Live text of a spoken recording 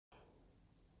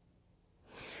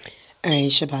All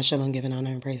right, Shabbat Shalom, giving honor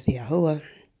and praise to Yahuwah.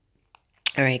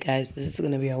 All right, guys, this is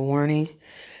going to be a warning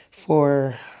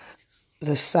for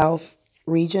the South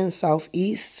region,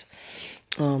 Southeast,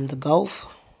 the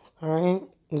Gulf, all right,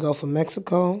 the Gulf of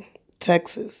Mexico,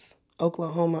 Texas,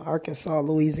 Oklahoma, Arkansas,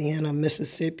 Louisiana,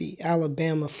 Mississippi,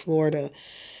 Alabama, Florida,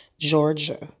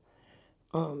 Georgia,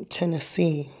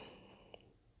 Tennessee.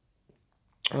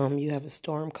 You have a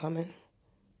storm coming.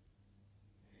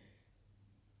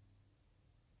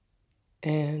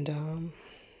 And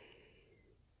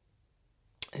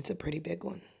it's a pretty big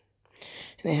one.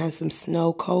 And it has some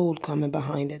snow cold coming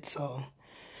behind it. So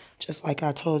just like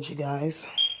I told you guys.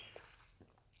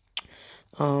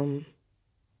 So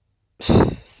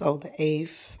the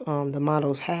 8th, the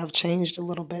models have changed a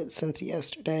little bit since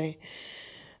yesterday.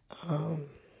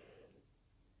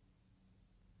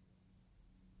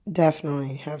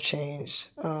 Definitely have changed.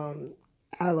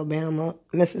 Alabama,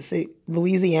 Mississippi,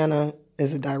 Louisiana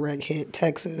is a direct hit.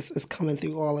 Texas is coming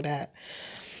through all of that.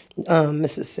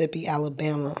 Mississippi,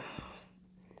 Alabama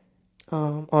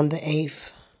on the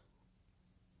 8th.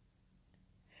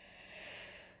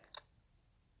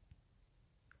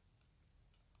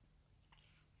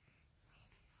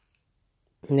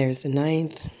 And there's the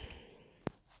 9th.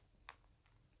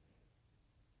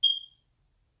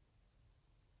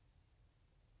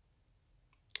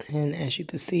 And as you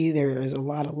can see, there is a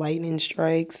lot of lightning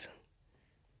strikes.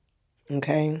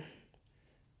 Okay.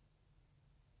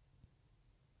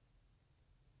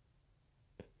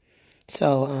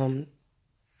 So,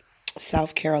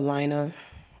 South Carolina,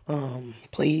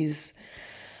 please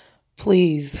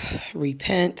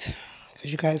repent,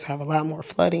 because you guys have a lot more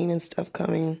flooding and stuff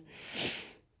coming.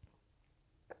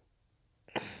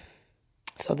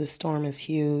 So this storm is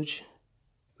huge.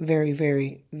 Very,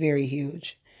 very, very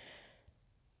huge.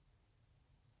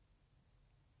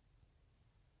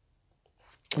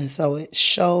 And so it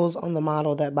shows on the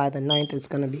model that by the 9th it's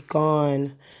going to be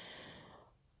gone.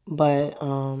 But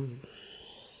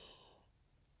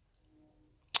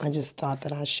I just thought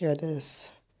that I'd share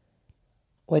this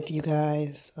with you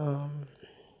guys.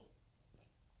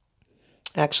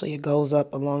 Actually, it goes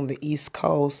up along the East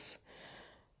Coast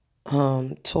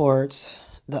towards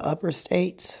the upper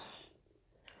states,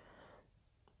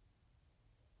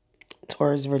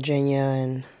 towards Virginia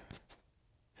and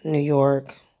New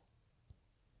York.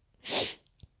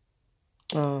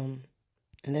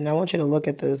 And then I want you to look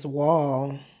at this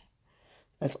wall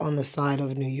that's on the side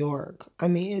of New York. I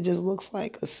mean, it just looks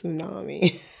like a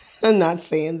tsunami. I'm not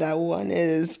saying that one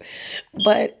is,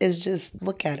 but it's just,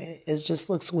 look at it. It just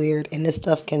looks weird. And this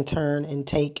stuff can turn and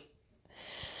take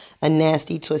a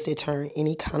nasty, twisted turn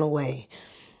any kind of way.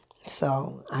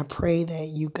 So I pray that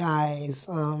you guys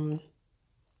know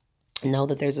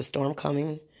that there's a storm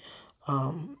coming.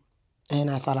 And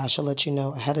I thought I should let you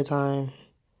know ahead of time.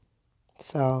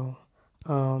 So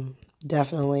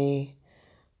definitely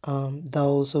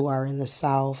those who are in the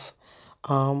South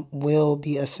will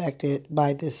be affected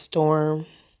by this storm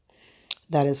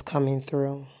that is coming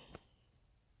through.